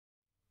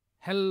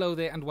Hello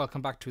there and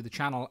welcome back to the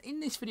channel. In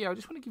this video I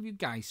just want to give you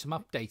guys some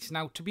updates.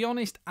 Now, to be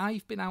honest,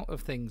 I've been out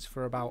of things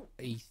for about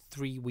a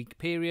 3-week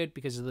period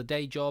because of the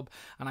day job,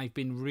 and I've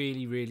been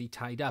really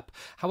tied up.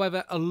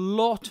 However, a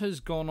lot has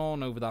gone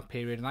on over that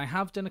period, and I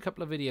have done a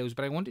couple of videos,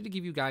 but I wanted to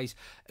give you guys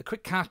a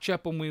quick catch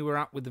up on where we're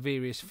at with the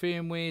various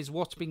firmwares,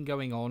 what's been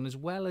going on, as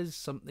well as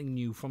something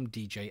new from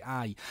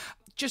DJI.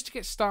 Just to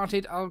get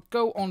started, I'll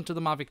go on to the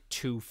Mavic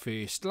 2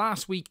 first.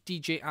 Last week,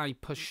 DJI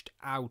pushed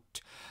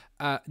out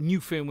new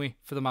firmware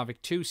for the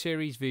Mavic 2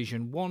 series,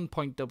 version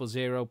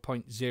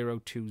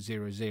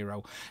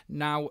 1.00.0200.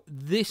 Now,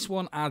 this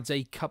one adds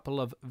a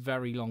couple of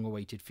very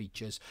long-awaited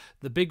features.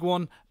 The big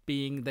one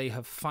being they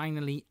have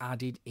finally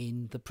added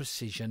in the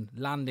precision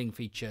landing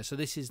feature. So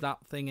this is that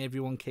thing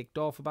everyone kicked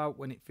off about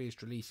when it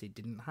first released. It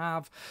didn't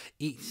have.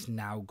 It's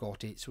now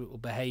got it. So it will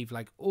behave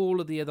like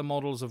all of the other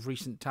models of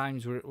recent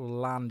times, where it will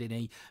land in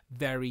a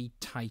very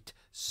tight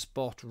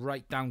spot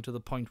right down to the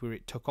point where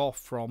it took off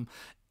from,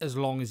 as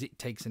long as it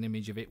takes an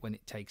image of it when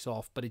it takes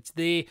off. But it's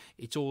there,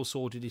 it's all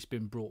sorted, it's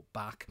been brought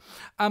back.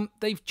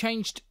 They've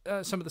changed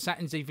some of the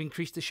settings. They've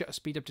increased the shutter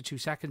speed up to 2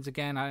 seconds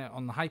again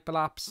on the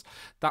hyperlapse.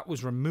 That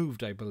was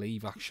removed, I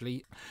believe,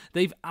 actually.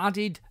 They've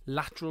added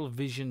lateral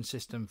vision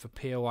system for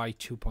POI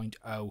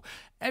 2.0.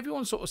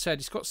 Everyone sort of said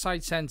it's got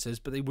side sensors,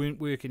 but they weren't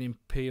working in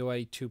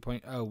POI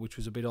 2.0, which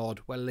was a bit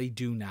odd. Well, they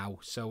do now,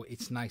 so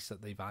it's nice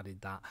that they've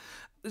added that.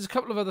 There's a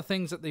couple of other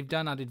things that they've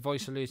done. Added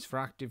voice alerts for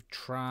active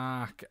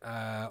track,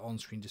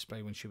 on-screen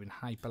display when shooting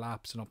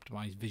hyperlapse, and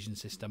optimized vision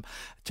system.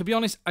 To be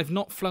honest, I've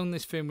not flown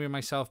this firmware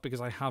myself because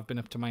I have been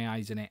up to my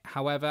eyes in it.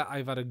 However,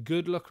 I've had a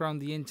good look around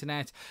the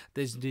internet.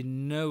 There's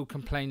been no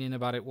complaining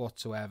about it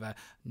whatsoever.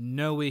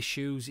 No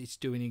issues. It's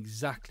doing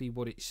exactly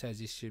what it says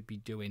it should be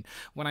doing.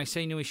 When I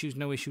say no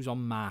issues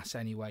on mass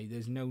anyway.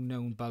 There's no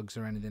known bugs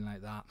or anything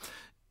like that.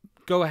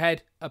 Go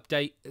ahead,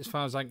 update. As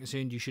far as I'm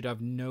concerned, you should have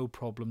no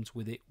problems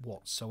with it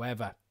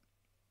whatsoever.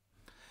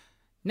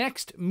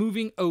 Next,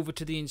 moving over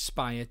to the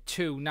Inspire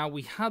 2. Now,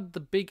 we had the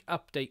big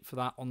update for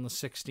that on the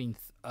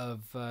 16th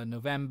of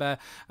November,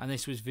 and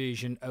this was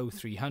version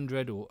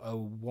 0300 or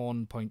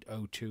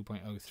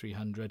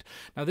 01.02.0300.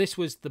 Now, this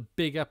was the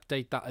big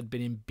update that had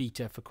been in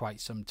beta for quite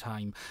some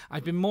time.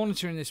 I've been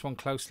monitoring this one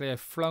closely. I've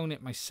flown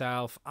it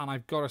myself, and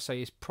I've got to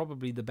say it's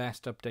probably the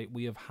best update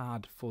we have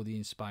had for the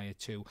Inspire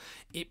 2.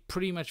 It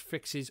pretty much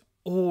fixes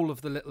all of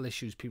the little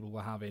issues people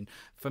were having.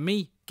 For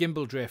me,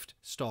 gimbal drift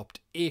stopped,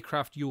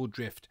 aircraft yaw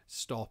drift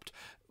stopped,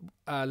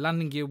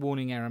 landing gear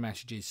warning error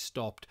messages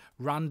stopped,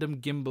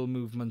 random gimbal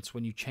movements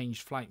when you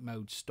changed flight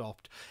mode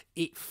stopped.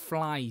 It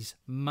flies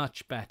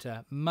much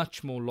better,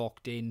 much more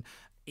locked in.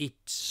 It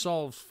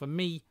solves, for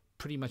me,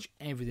 pretty much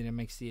everything and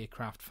makes the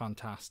aircraft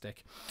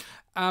fantastic.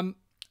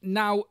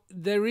 Now,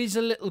 there is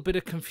a little bit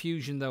of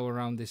confusion, though,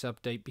 around this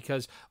update,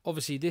 because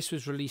obviously this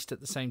was released at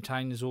the same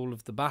time as all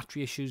of the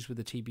battery issues with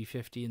the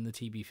TB50 and the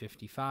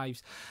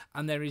TB55s,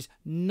 and there is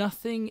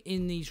nothing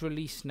in these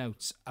release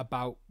notes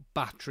about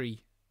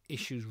battery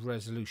issues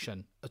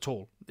resolution at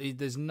all.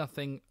 There's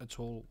nothing at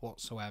all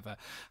whatsoever.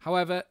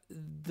 However,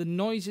 the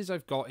noises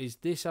I've got is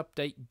this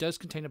update does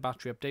contain a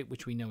battery update,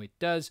 which we know it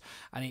does,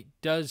 and it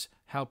does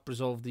help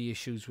resolve the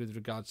issues with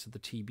regards to the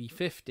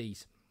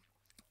TB50s.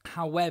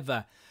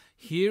 However,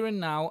 here and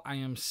now, I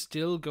am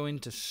still going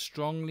to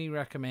strongly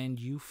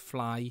recommend you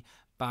fly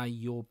by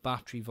your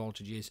battery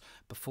voltages.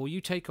 Before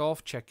you take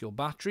off, check your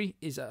battery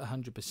is at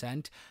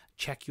 100%.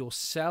 Check your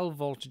cell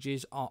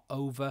voltages are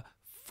over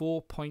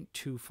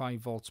 4.25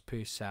 volts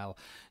per cell.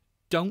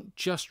 Don't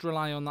just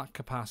rely on that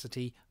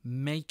capacity.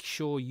 Make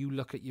sure you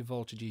look at your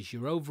voltages,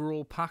 your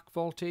overall pack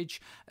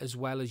voltage, as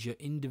well as your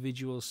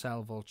individual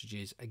cell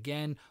voltages.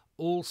 Again,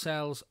 all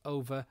cells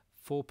over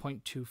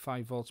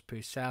 4.25 volts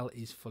per cell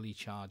is fully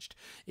charged.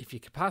 If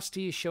your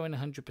capacity is showing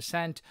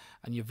 100%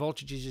 and your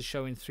voltages are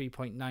showing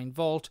 3.9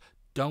 volt,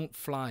 don't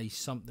fly,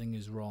 something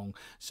is wrong.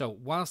 So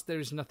whilst there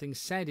is nothing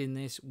said in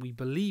this, we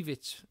believe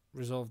it's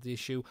resolved the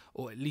issue,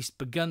 or at least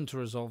begun to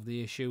resolve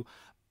the issue,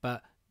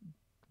 but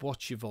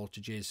watch your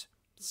voltages.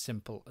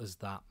 Simple as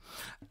that.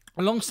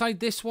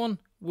 Alongside this one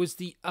was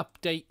the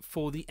update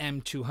for the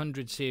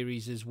M200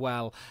 series as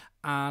well,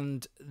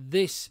 and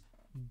this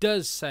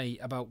does say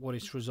about what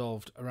it's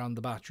resolved around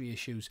the battery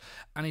issues,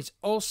 and it's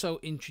also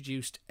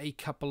introduced a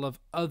couple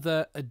of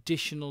other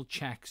additional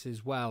checks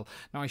as well.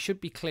 Now, I should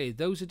be clear,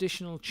 those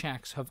additional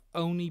checks have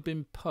only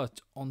been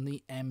put on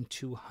the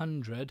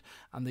M200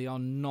 and they are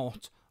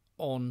not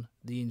on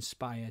the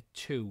Inspire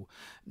 2.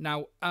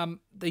 Now,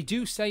 they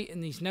do say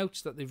in these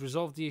notes that they've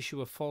resolved the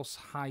issue of false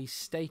high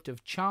state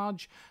of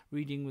charge,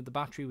 reading with the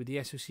battery with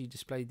the SoC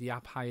displayed the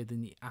app higher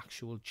than the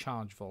actual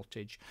charge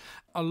voltage.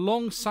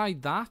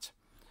 Alongside that,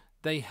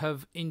 they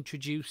have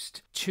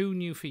introduced 2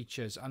 new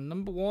features, and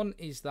number one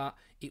is that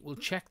it will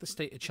check the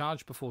state of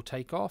charge before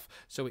takeoff,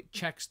 so it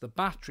checks the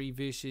battery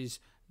versus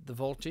the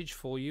voltage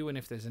for you, and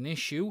if there's an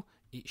issue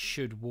it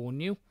should warn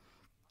you.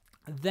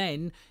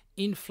 Then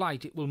in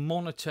flight it will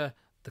monitor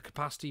the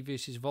capacity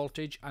versus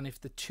voltage, and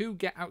if the two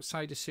get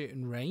outside a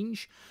certain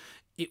range,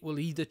 it will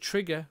either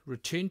trigger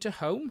return to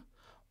home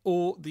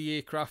or the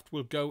aircraft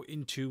will go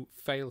into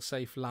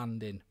fail-safe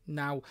landing.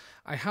 Now,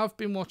 I have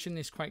been watching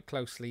this quite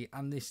closely,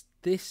 and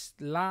this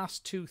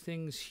last two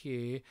things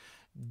here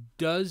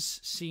does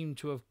seem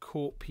to have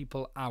caught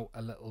people out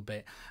a little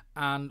bit.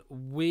 And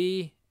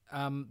where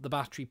the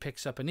battery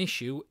picks up an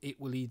issue, it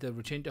will either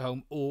return to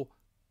home or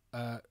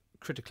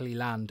critically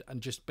land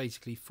and just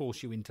basically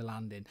force you into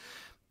landing.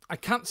 I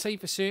can't say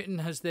for certain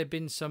has there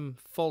been some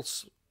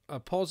false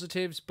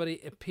positives, but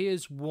it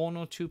appears one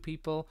or two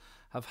people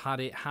have had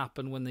it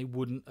happen when they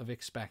wouldn't have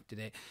expected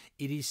it.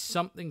 It is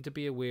something to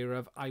be aware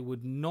of. I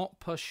would not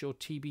push your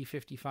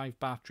TB55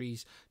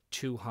 batteries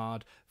too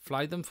hard.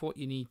 Fly them for what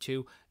you need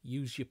to.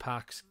 Use your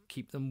packs.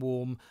 Keep them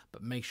warm,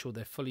 but make sure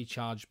they're fully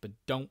charged, but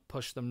don't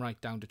push them right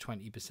down to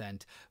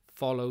 20%.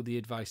 Follow the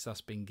advice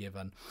that's been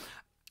given.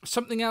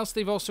 Something else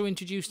they've also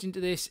introduced into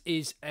this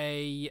is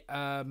a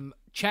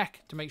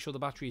check to make sure the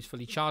battery is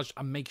fully charged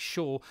and make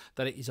sure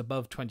that it is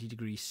above 20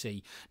 degrees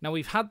C. Now,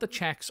 we've had the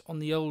checks on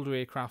the older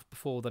aircraft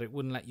before that it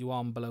wouldn't let you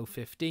on below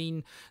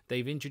 15.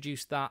 They've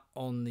introduced that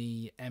on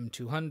the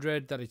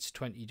M200 that it's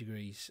 20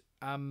 degrees.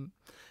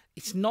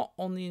 It's not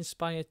on the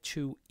Inspire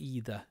 2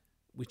 either,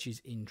 which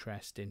is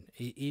interesting.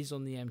 It is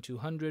on the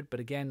M200, but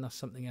again, that's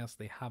something else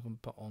they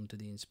haven't put onto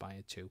the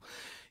Inspire 2.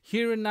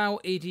 Here and now,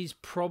 it is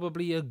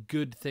probably a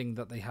good thing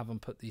that they haven't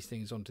put these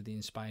things onto the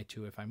Inspire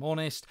 2, if I'm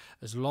honest.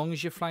 As long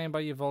as you're flying by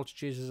your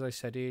voltages, as I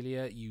said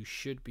earlier, you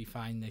should be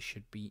fine. There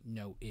should be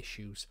no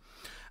issues.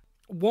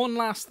 One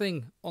last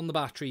thing on the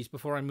batteries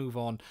before I move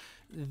on.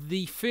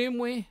 The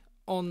firmware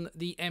on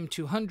the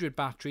M200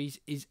 batteries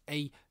is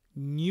a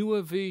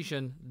newer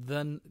version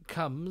than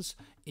comes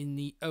in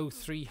the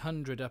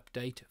 0300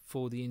 update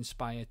for the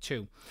Inspire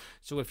 2.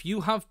 So if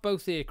you have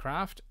both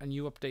aircraft and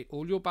you update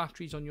all your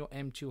batteries on your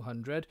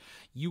M200,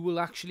 you will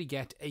actually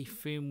get a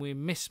firmware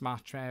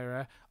mismatch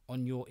error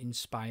on your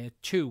Inspire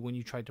 2 when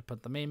you try to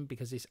put them in,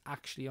 because it's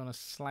actually on a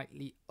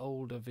slightly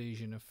older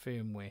version of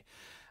firmware.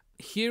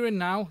 Here and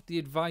now, the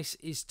advice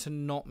is to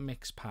not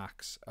mix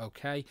packs,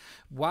 okay?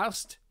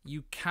 Whilst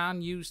you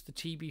can use the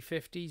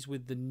TB50s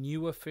with the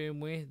newer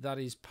firmware that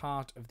is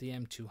part of the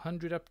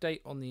M200 update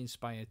on the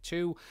Inspire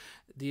 2,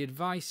 the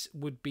advice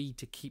would be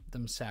to keep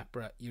them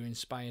separate. Your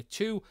Inspire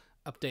 2,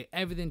 update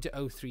everything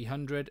to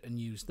 0300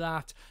 and use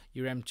that.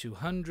 Your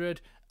M200,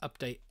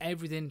 update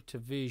everything to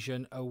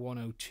version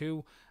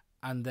 0102,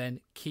 and then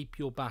keep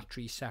your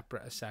battery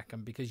separate a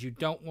second, because you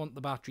don't want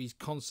the batteries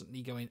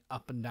constantly going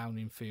up and down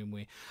in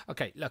firmware.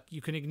 Okay, look,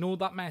 you can ignore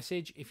that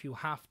message if you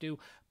have to,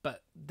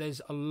 but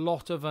there's a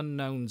lot of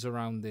unknowns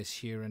around this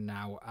here and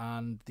now,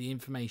 and the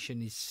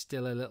information is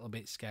still a little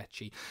bit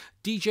sketchy.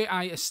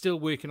 DJI is still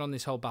working on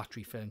this whole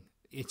battery thing.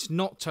 It's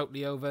not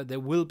totally over. There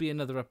will be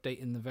another update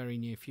in the very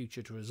near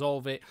future to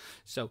resolve it.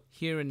 So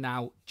here and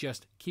now,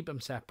 just keep them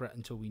separate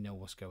until we know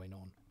what's going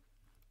on.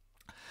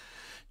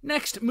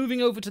 Next,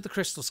 moving over to the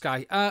Crystal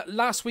Sky.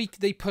 Last week,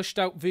 they pushed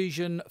out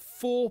version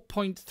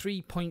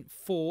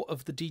 4.3.4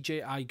 of the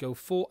DJI Go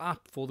 4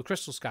 app for the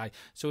Crystal Sky.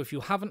 So if you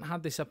haven't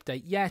had this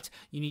update yet,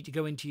 you need to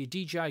go into your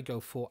DJI Go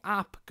 4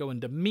 app, go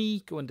under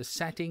Me, go under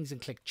Settings,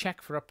 and click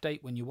Check for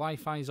Update when your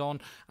Wi-Fi is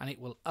on, and it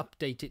will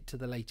update it to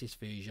the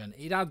latest version.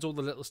 It adds all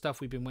the little stuff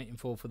we've been waiting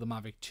for the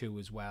Mavic 2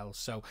 as well.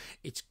 So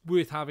it's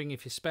worth having,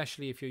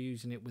 especially if you're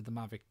using it with the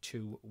Mavic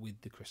 2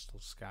 with the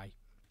Crystal Sky.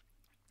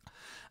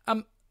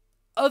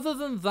 Other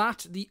than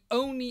that, the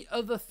only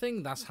other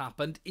thing that's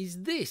happened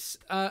is this.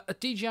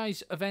 At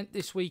DJI's event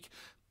this week,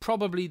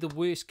 probably the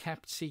worst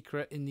kept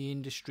secret in the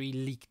industry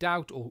leaked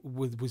out, or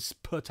was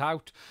put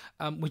out,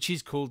 which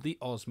is called the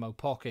OSMO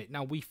Pocket.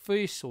 Now, we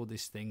first saw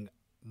this thing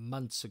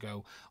months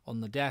ago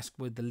on the desk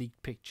with the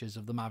leaked pictures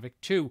of the Mavic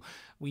 2.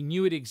 We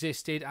knew it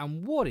existed,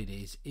 and what it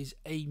is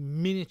a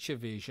miniature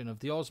version of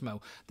the OSMO.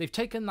 They've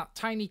taken that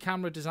tiny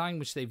camera design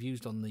which they've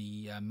used on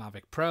the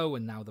Mavic Pro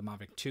and now the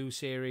Mavic 2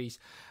 series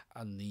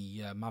and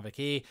the Mavic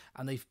Air,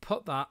 and they've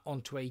put that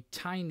onto a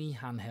tiny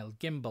handheld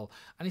gimbal,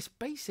 and it's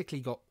basically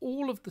got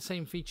all of the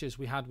same features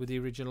we had with the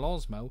original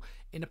OSMO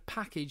in a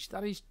package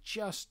that is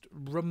just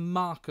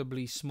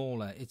remarkably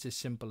smaller. It's as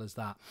simple as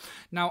that.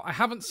 Now, I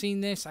haven't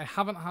seen this, I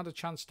haven't had a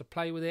chance to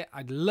play with it.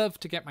 I'd love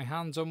to get my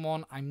hands on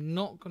one. I'm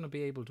not going to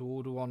be able to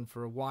order one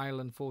for a while,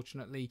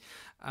 unfortunately.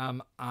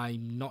 I'm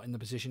not in the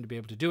position to be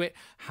able to do it.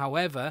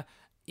 However,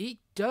 it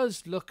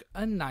does look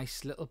a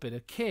nice little bit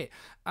of kit,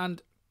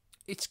 and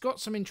it's got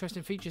some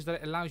interesting features that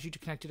it allows you to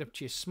connect it up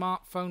to your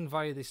smartphone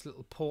via this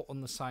little port on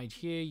the side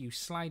here. You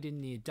slide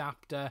in the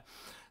adapter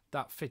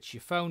that fits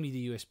your phone,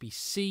 either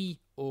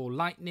USB-C or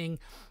Lightning,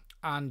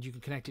 and you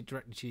can connect it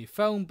directly to your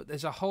phone. But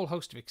there's a whole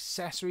host of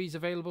accessories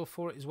available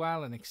for it as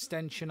well, an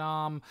extension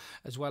arm,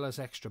 as well as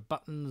extra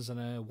buttons and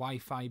a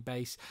Wi-Fi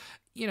base.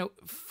 You know,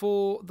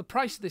 for the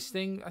price of this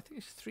thing, I think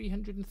it's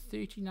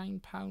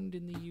 £339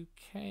 in the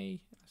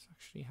UK. Let's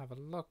actually have a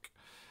look.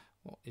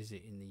 What is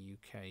it in the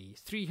UK?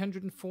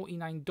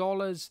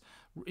 $349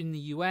 in the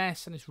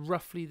US, and it's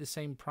roughly the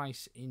same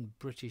price in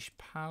British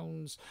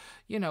pounds.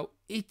 You know,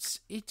 it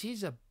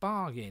is a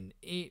bargain.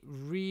 It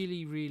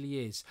really,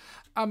 really is.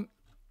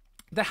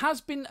 There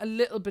has been a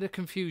little bit of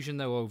confusion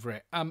though over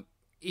it.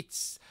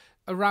 It's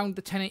around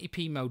the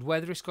 1080p mode,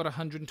 whether it's got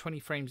 120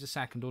 frames a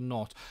second or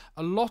not.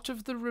 A lot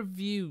of the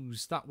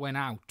reviews that went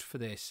out for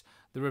this,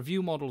 the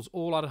review models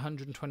all had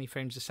 120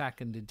 frames a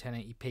second in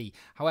 1080p.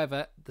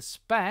 However, the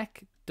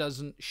spec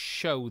doesn't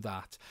show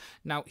that.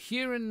 Now,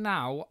 here and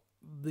now,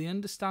 the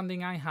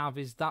understanding I have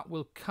is that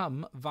will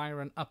come via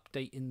an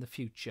update in the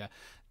future.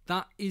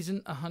 That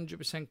isn't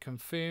 100%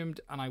 confirmed,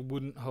 and I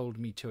wouldn't hold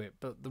me to it.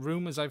 But the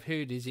rumours I've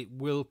heard is it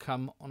will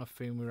come on a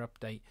firmware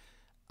update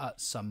at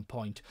some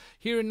point.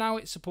 Here and now,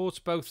 it supports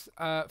both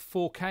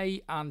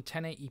 4K and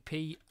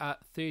 1080p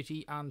at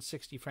 30 and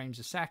 60 frames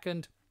a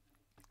second.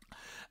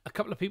 A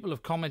couple of people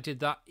have commented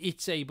that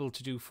it's able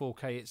to do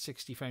 4K at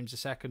 60 frames a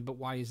second, but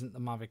why isn't the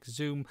Mavic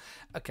Zoom?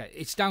 Okay,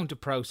 it's down to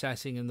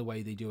processing and the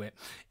way they do it.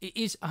 It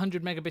is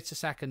 100 megabits a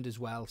second as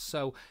well,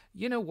 so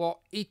you know what?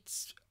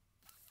 It's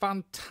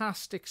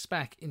fantastic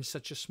spec in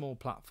such a small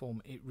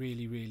platform. It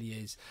really, really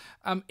is.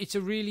 It's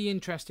a really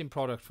interesting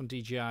product from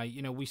DJI.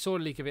 You know, we saw a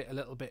leak of it a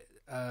little bit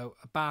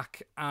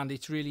back, and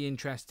it's really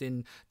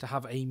interesting to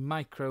have a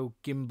micro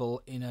gimbal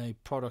in a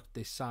product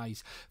this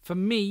size. For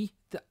me,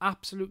 the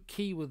absolute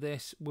key with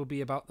this will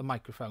be about the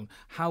microphone.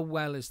 How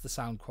well is the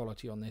sound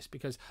quality on this?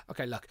 Because,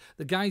 okay, look,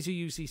 the guys who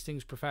use these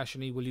things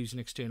professionally will use an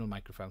external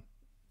microphone.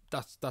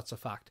 That's a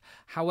fact.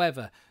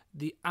 However,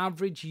 the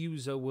average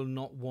user will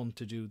not want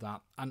to do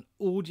that, and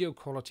audio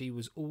quality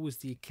was always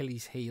the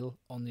Achilles heel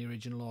on the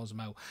original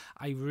Osmo.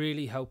 I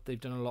really hope they've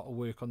done a lot of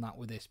work on that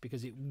with this,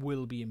 because it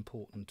will be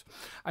important.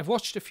 I've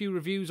watched a few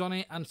reviews on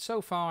it, and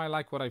so far I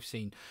like what I've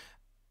seen.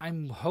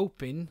 I'm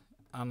hoping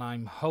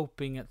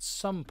at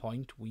some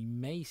point we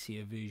may see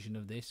a version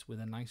of this with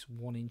a nice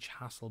 1-inch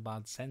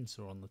Hasselblad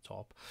sensor on the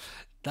top.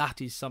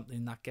 That is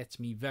something that gets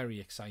me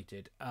very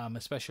excited,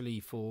 especially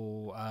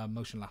for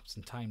motion lapse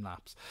and time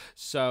lapse.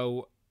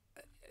 So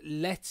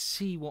let's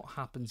see what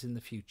happens in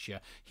the future.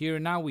 Here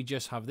and now we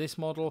just have this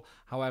model.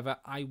 However,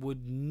 I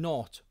would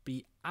not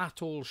be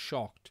at all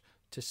shocked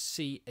to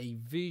see a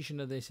version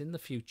of this in the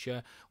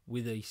future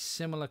with a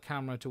similar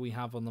camera to we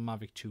have on the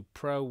Mavic 2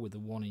 Pro with a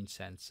 1-inch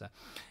sensor.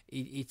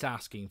 It's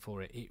asking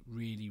for it. It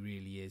really,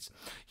 really is.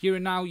 Here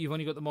and now, you've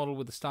only got the model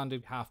with the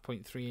standard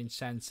 0.5-3-inch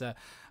sensor.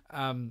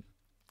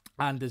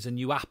 And there's a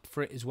new app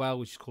for it as well,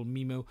 which is called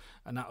Mimo,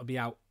 and that'll be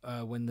out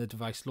when the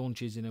device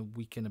launches in a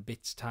week and a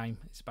bit's time.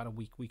 It's about a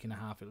week and a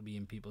half it'll be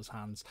in people's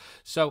hands.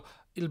 So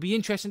it'll be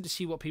interesting to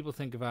see what people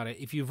think about it.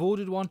 If you've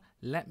ordered one,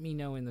 let me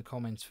know in the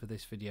comments for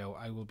this video.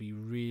 I will be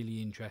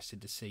really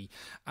interested to see.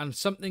 And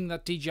something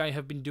that DJI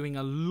have been doing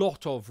a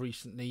lot of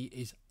recently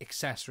is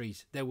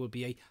accessories. There will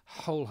be a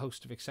whole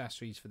host of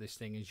accessories for this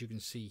thing, as you can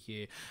see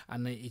here.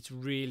 And it's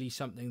really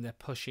something they're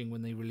pushing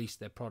when they release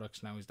their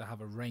products now, is to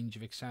have a range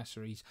of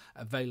accessories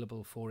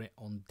available for it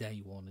on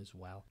day one as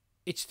well.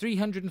 It's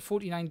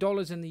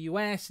 $349 in the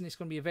US, and it's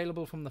going to be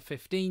available from the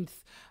 15th.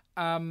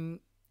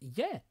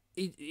 Yeah,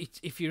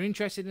 if you're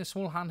interested in a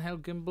small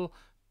handheld gimbal,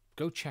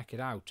 go check it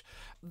out.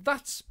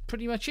 That's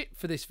pretty much it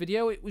for this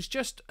video. It was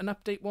just an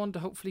update one to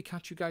hopefully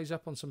catch you guys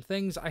up on some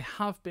things. I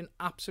have been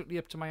absolutely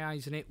up to my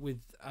eyes in it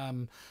with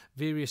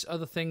various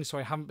other things, so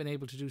I haven't been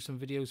able to do some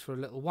videos for a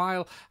little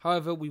while.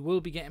 However, we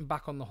will be getting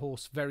back on the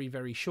horse very,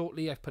 very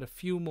shortly. I've put a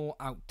few more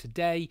out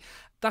today.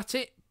 That's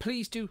it.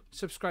 Please do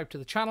subscribe to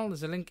the channel.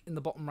 There's a link in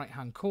the bottom right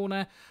hand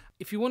corner.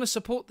 If you want to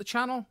support the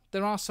channel,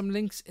 there are some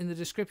links in the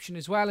description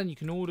as well, and you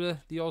can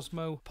order the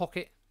Osmo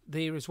Pocket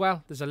there as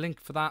well. There's a link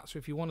for that, so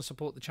if you want to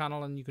support the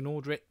channel and you can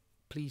order it,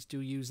 please do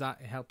use that.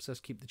 It helps us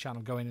keep the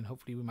channel going, and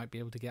hopefully we might be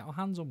able to get our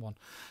hands on one.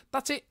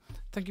 That's it.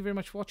 Thank you very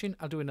much for watching.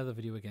 I'll do another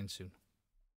video again soon.